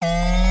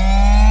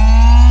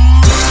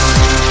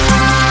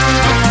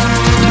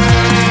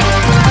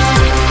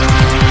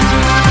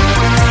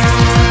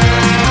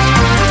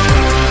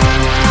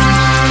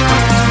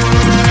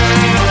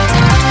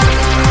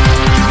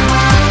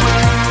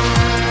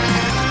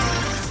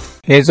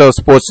Here's our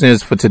sports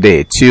news for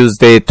today,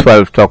 Tuesday,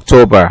 12th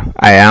October.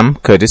 I am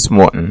Curtis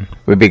Morton.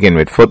 We begin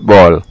with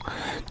football.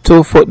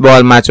 Two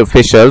football match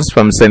officials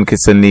from St.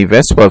 Kitts and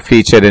Nevis were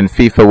featured in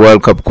FIFA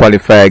World Cup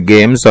qualifier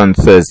games on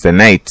Thursday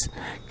night.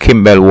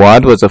 Kimbell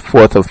Ward was a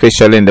fourth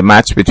official in the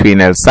match between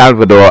El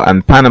Salvador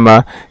and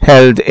Panama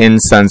held in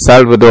San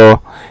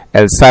Salvador,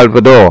 El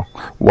Salvador,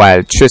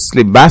 while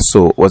Trisley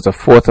Basso was a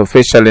fourth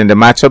official in the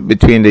matchup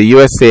between the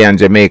USA and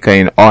Jamaica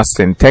in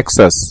Austin,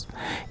 Texas.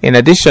 In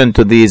addition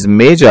to these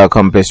major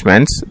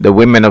accomplishments, the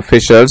women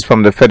officials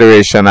from the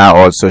Federation are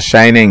also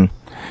shining.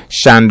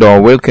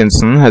 Shandor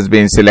Wilkinson has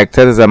been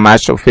selected as a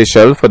match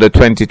official for the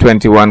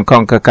 2021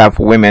 CONCACAF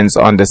Women's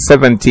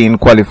Under-17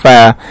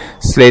 qualifier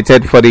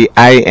slated for the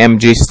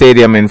IMG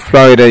Stadium in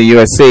Florida,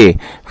 USA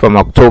from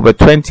October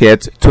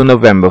 20th to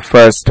November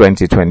 1st,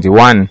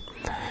 2021.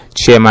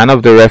 Chairman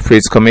of the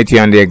Referees Committee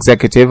on the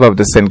Executive of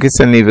the St.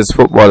 Kitts and Nevis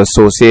Football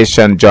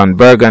Association, John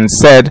Bergen,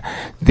 said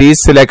these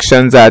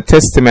selections are a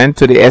testament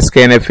to the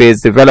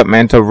SKNFA's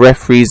development of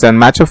referees and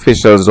match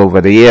officials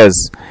over the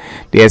years.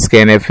 The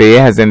SKNFA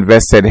has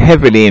invested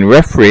heavily in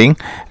refereeing,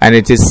 and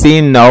it is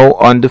seen now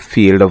on the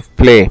field of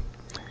play.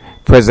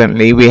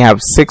 Presently, we have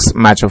 6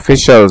 match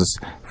officials,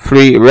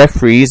 3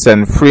 referees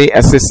and 3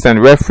 assistant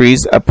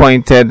referees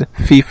appointed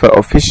FIFA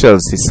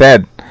officials, he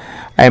said.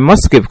 I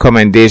must give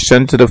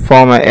commendation to the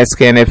former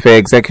SKNFA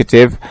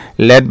executive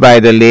led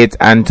by the late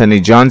Anthony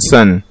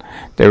Johnson.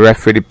 The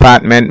referee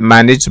department,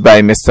 managed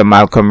by Mr.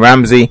 Malcolm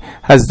Ramsey,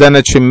 has done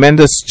a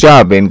tremendous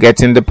job in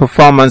getting the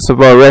performance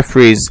of our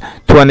referees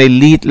to an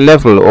elite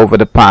level over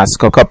the past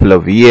couple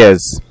of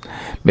years.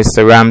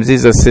 Mr. Ramsey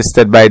is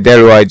assisted by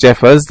Delroy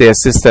Jeffers, the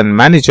assistant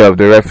manager of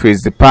the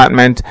referees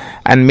department,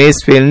 and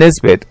Macefield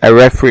Nisbet, a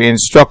referee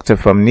instructor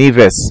from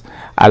Nevis.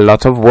 A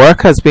lot of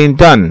work has been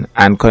done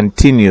and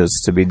continues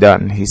to be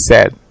done, he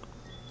said.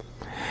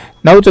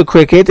 Now to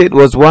cricket, it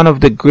was one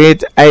of the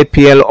great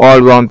IPL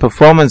all-round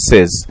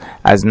performances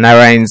as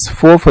Narayan's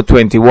 4 for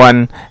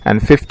 21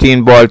 and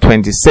 15 ball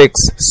 26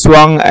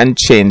 swung and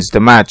changed the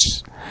match.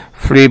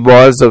 3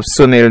 balls of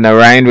Sunil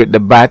Narayan with the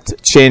bat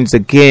changed the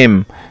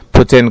game,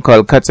 putting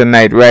Kolkata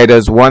Knight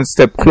Riders one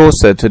step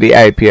closer to the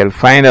IPL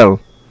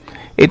final.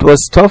 It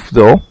was tough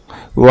though.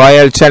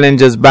 Royal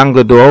Challengers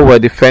Bangalore were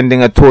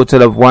defending a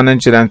total of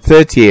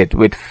 138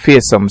 with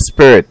fearsome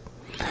spirit.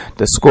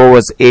 The score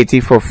was 80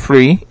 for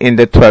 3 in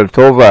the 12th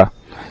over.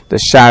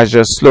 The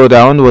Sharjah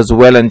slowdown was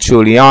well and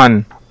truly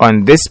on.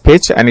 On this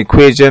pitch, an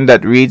equation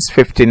that reads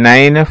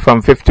 59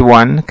 from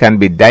 51 can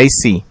be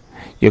dicey.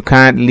 You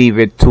can't leave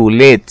it too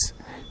late.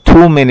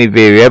 Too many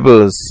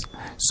variables.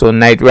 So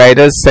Knight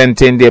Riders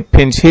sent in their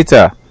pinch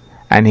hitter,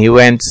 and he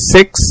went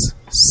 6,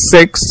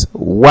 6,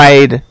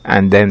 wide,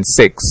 and then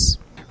 6.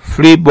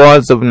 3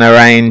 balls of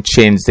Narayan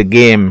changed the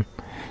game.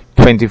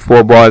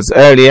 24 balls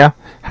earlier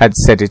had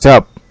set it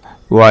up.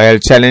 Royal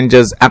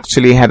Challengers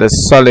actually had a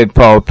solid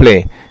power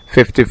play,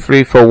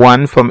 53 for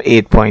 1 from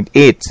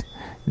 8.8.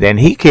 Then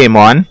he came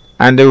on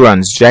and the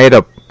runs dried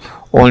up.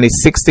 Only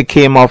 60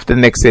 came off the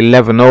next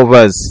 11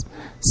 overs,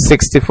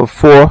 60 for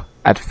 4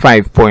 at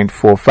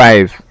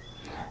 5.45.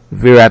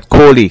 Virat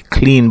Kohli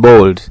clean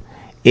bowled.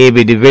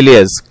 A.B. de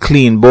Villiers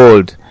clean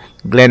bowled.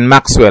 Glenn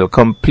Maxwell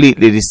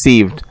completely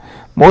deceived.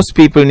 Most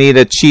people need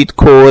a cheat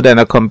code and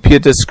a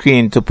computer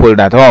screen to pull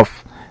that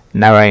off.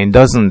 Narayan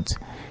doesn't.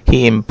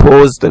 He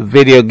imposed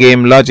video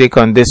game logic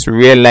on this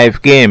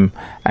real-life game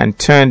and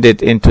turned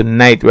it into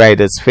Knight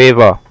Riders'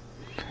 favor.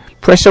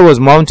 Pressure was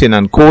mounting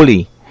on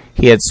Kohli.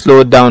 He had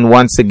slowed down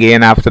once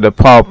again after the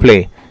power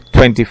play,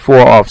 24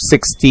 off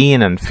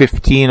 16 and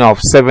 15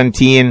 off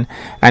 17,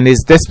 and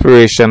his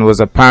desperation was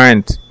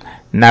apparent.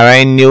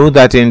 Narayan knew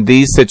that in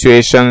these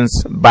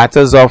situations,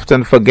 batters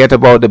often forget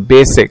about the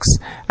basics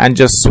and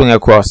just swing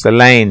across the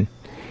line.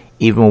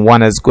 Even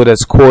one as good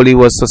as Kohli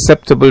was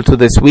susceptible to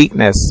this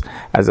weakness,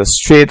 as a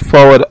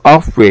straightforward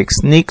off-break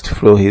sneaked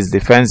through his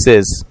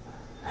defenses.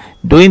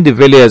 Doing de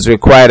Villiers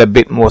required a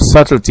bit more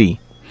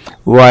subtlety.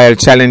 Royal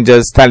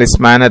Challengers'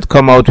 talisman had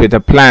come out with a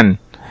plan.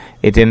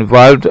 It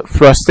involved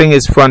thrusting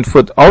his front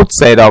foot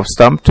outside off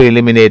stump to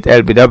eliminate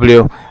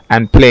LBW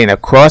and playing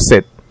across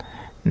it.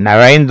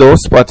 Narayan though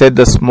spotted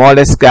the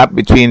smallest gap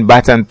between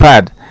bat and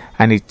pad,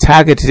 and he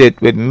targeted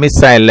it with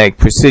missile-like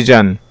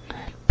precision.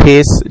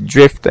 Pace,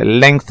 drift,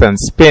 length and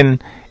spin,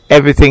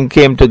 everything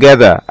came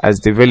together as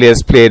de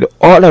Villiers played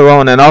all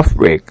around an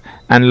off-break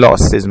and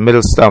lost his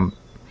middle stump.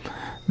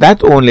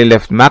 That only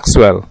left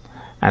Maxwell,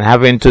 and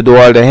having to do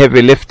all the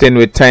heavy lifting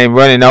with time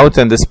running out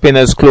and the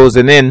spinners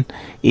closing in,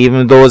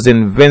 even those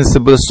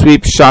invincible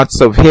sweep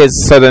shots of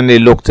his suddenly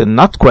looked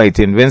not quite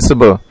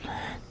invincible.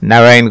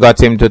 Narayan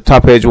got him to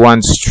top edge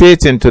one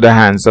straight into the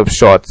hands of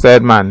short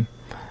third man.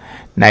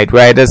 Knight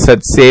Riders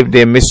had saved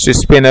their mystery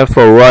spinner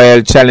for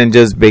Royal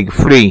Challengers' big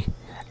free,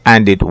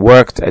 and it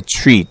worked a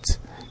treat.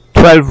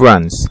 12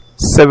 runs,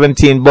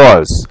 17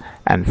 balls,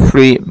 and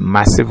 3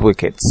 massive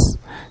wickets.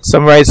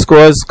 Summarized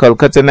scores: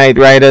 Kolkata Knight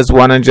Riders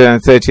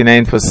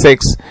 139 for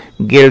 6,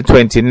 Gill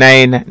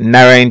 29,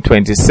 Narayan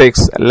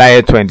 26,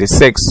 Laya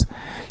 26,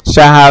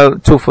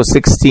 Shahal 2 for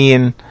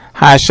 16,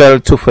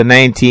 Harshal 2 for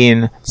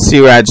 19,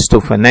 Siraj 2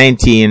 for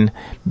 19,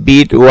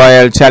 beat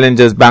Royal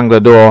Challengers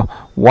Bangalore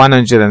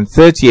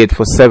 138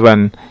 for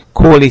 7,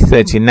 Kohli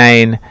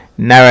 39,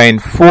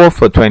 Narain 4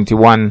 for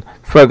 21,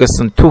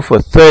 Ferguson 2 for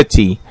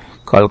 30,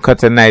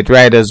 Kolkata Knight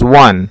Riders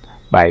won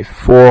by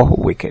 4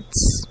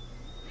 wickets.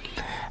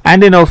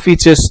 And in our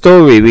feature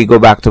story, we go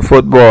back to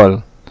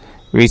football.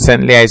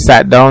 Recently, I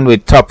sat down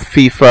with top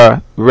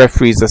FIFA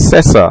referees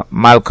assessor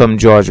Malcolm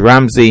George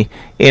Ramsey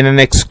in an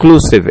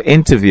exclusive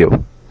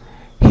interview.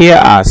 Here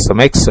are some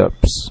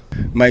excerpts.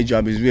 My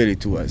job is really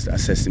to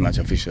assess the match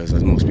officials,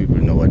 as most people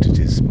know what it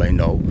is by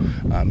now,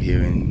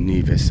 here in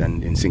Nevis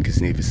and in St.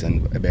 Kitts Nevis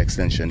and by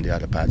extension the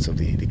other parts of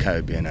the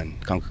Caribbean and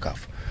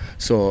CONCACAF.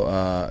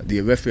 So the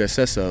referee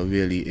assessor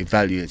really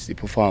evaluates the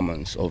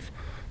performance of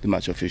the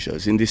match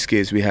officials. In this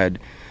case, we had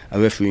a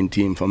refereeing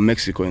team from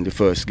Mexico in the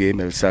first game,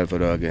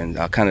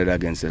 Canada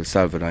against El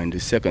Salvador. In the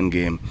second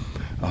game,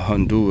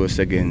 Honduras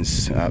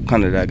against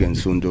Canada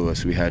against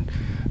Honduras. We had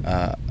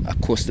a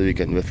Costa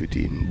Rican referee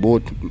team.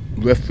 Both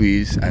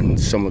referees and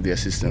some of the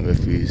assistant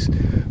referees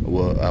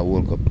were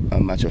World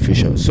Cup match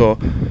officials. So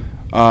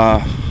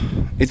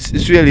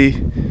it's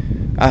really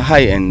a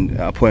high-end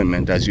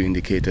appointment, as you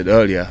indicated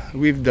earlier.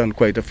 We've done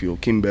quite a few.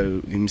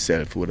 Kimball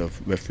himself would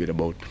have refereed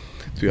about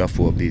 3 or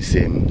 4 of these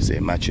same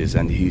matches,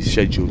 and he's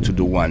scheduled to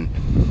do one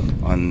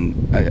on,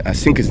 I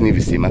think it's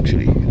Nevis team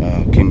actually.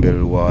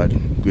 Kimball, Ward,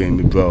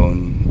 Graeme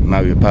Brown,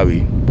 Mario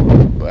Parry,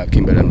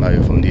 Kimball and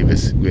Mario from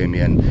Nevis, Graeme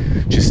and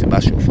Chiste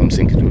Basho from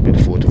St. Kitts will be the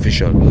 4th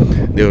official.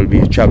 They will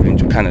be travelling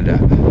to Canada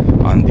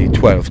on the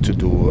 12th to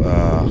do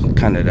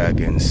Canada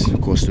against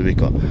Costa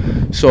Rica.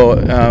 So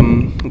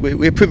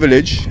we're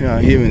privileged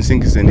here in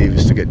St. Kitts and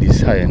Nevis to get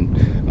this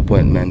high-end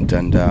appointment,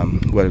 and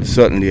well,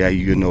 certainly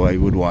I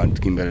would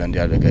want Kimball and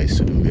the other guys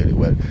to do really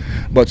well.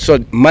 But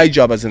so my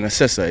job as an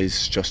assessor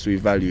is just to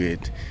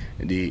evaluate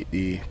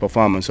the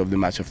performance of the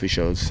match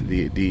officials.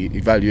 The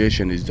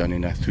evaluation is done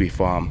in a 3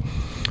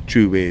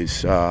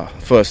 ways.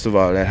 First of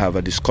all, I have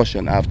a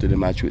discussion after the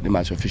match with the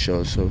match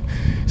officials. So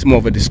it's more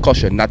of a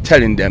discussion, not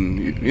telling them,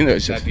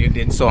 it's just that you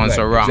did so and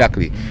so wrong.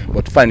 Exactly,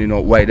 but finding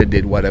out why they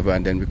did whatever,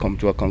 and then we come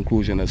to a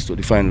conclusion as to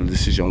the final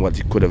decision, what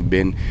it could have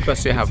been.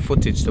 Plus, you have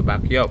footage to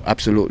back you up.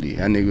 Absolutely,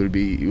 and it will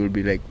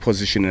be like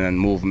positioning and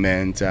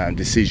movement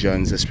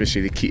decisions,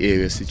 especially key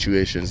area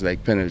situations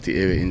like penalty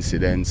area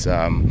incidents,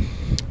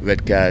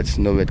 red cards,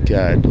 no red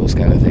card, those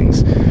kind of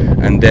things.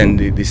 And then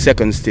the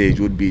second stage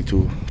would be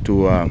to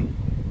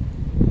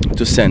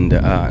send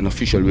an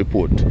official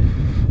report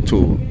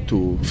to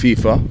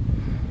FIFA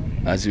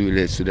as it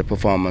relates to the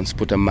performance,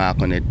 put a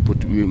mark on it,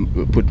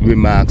 put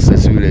remarks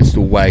as it relates to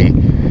why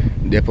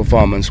their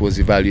performance was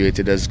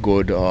evaluated as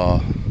good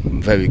or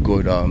very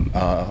good or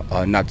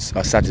not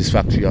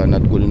satisfactory or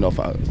not good enough,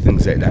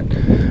 things like that.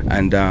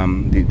 And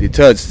the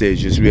third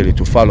stage is really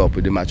to follow up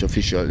with the match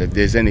official. If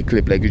there's any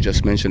clip, like you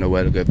just mentioned a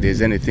while ago, if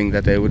there's anything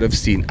that I would have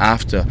seen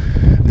after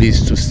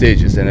these 2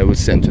 stages, then I will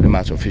send to the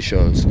match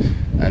officials,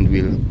 and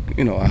we'll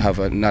have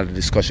another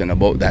discussion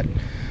about that,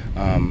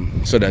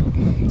 so that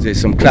there's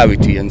some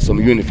clarity and some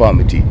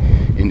uniformity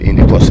in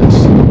the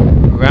process.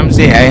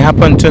 Ramsey, I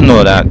happen to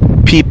know that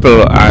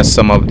people are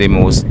some of the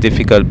most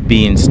difficult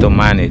beings to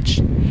manage,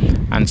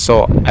 and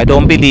so I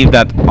don't believe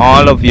that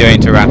all of your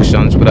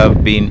interactions would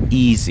have been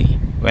easy.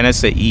 When I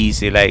say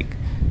easy, like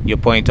you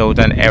point out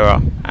an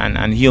error,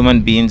 and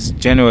human beings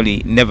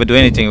generally never do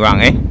anything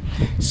wrong,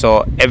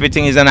 so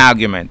everything is an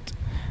argument.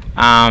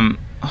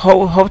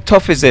 How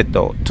tough is it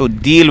though to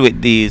deal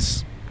with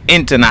these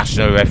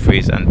international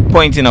referees and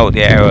pointing out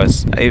their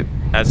errors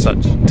as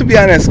such? To be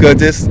honest,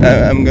 Curtis,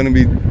 I'm going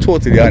to be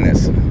totally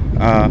honest.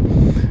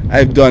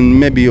 I've done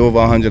maybe over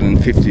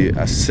 150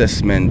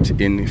 assessment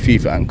in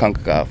FIFA and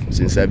CONCACAF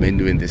since I've been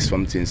doing this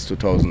since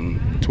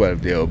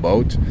 2012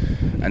 thereabout,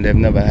 and I've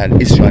never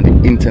had issue on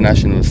the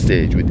international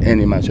stage with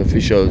any match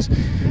officials,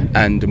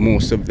 and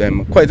most of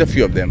them, quite a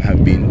few of them,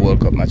 have been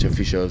World Cup match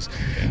officials.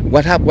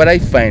 What I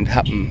find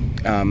happen,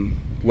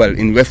 well,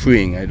 in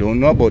refereeing, I don't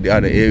know about the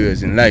other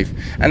areas in life,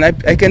 and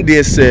I can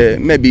dare say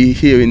maybe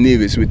here in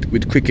Nevis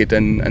with cricket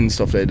and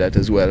stuff like that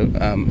as well.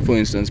 For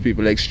instance,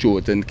 people like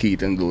Stuart and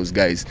Keith and those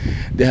guys,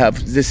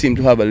 they seem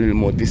to have a little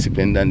more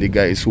discipline than the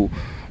guys who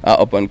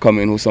are up and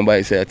coming, who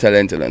somebody say are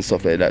talented and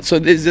stuff like that. So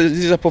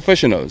these are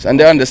professionals, and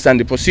they understand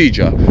the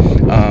procedure.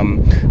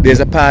 There's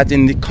a part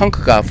in the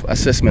CONCACAF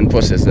assessment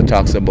process that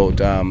talks about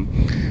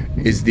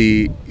is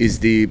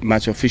the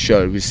match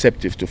official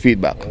receptive to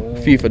feedback.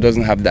 FIFA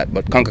doesn't have that,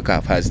 but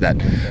CONCACAF has that.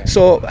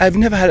 So I've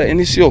never had an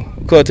issue,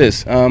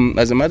 Curtis.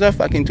 As a matter of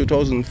fact, in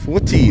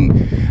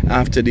 2014,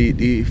 after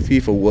the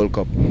FIFA World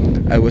Cup,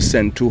 I was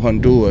sent to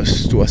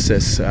Honduras to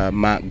assess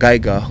Mark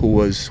Geiger,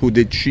 who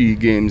did 3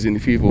 games in the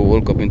FIFA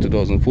World Cup in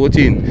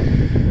 2014.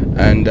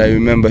 And I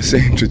remember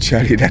saying to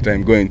Charlie that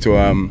I'm going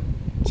to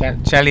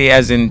Charlie,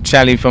 as in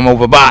Charlie from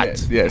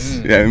Overbart.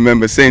 Yes. Yeah, I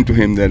remember saying to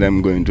him that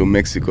I'm going to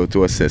Mexico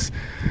to assess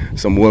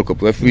some World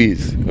Cup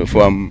referees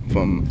from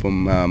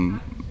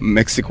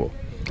Mexico.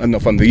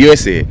 not from the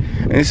USA.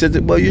 And he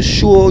said, "Well, you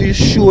sure?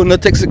 No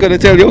text is gonna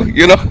tell you,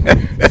 you know."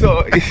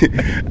 So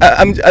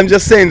I'm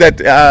just saying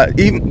that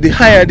even the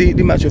higher the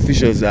match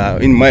officials are,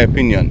 in my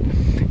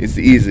opinion, it's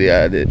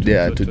easier they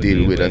are to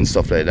deal with and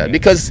stuff like that.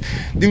 Because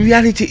the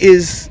reality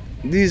is,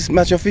 these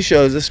match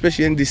officials,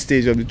 especially in this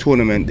stage of the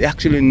tournament, they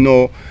actually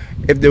know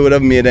if they would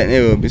have made an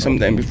error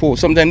sometime before.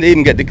 Sometimes they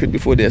even get the clip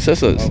before the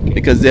assessors,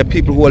 because there are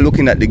people who are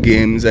looking at the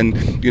games, and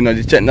you know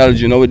the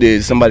technology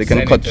nowadays, somebody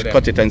can cut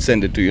it and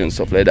send it to you and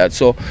stuff like that.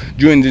 So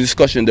during the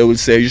discussion, they will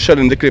say, "You showed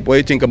them the clip. What do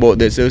you think about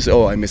this?" They will say,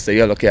 "Oh, I missed a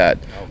yellow card."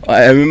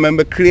 I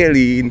remember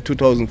clearly in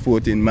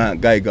 2014,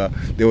 Mark Geiger,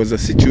 there was a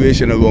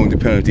situation around the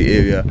penalty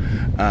area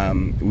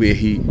where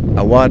he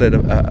awarded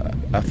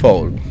a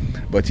foul,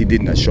 but he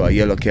did not show a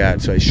yellow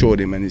card. So I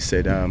showed him, and he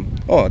said,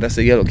 "Oh, that's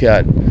a yellow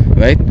card,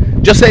 right?"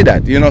 Just say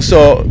that, you know.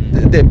 So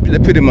they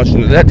pretty much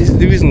know. That is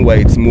the reason why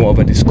it's more of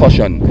a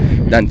discussion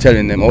than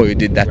telling them, "Oh, you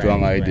did that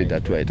wrong, or you did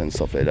that right," and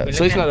stuff like that.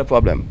 So it's not a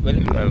problem.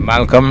 Well,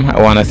 Malcolm,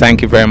 I want to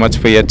thank you very much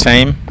for your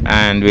time,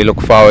 and we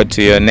look forward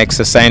to your next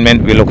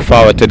assignment. We look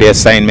forward to the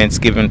assignments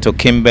given to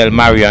Kimbell,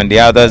 Mario, and the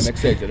others,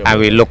 and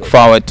we look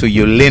forward to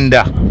you,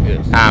 Linda,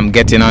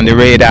 getting on the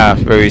radar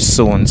very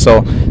soon.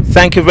 So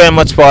thank you very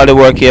much for all the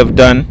work you have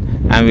done.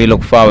 And we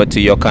look forward to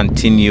your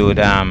continued,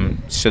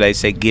 should I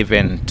say,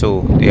 giving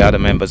to the other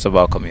members of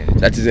our community.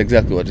 That is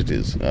exactly what it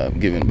is,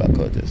 giving back,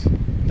 Curtis.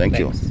 Thanks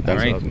you.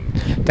 Thanks a lot.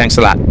 Thanks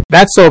a lot.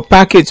 That's our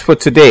package for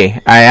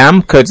today. I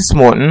am Curtis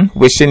Morton,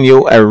 wishing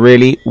you a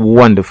really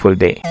wonderful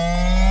day.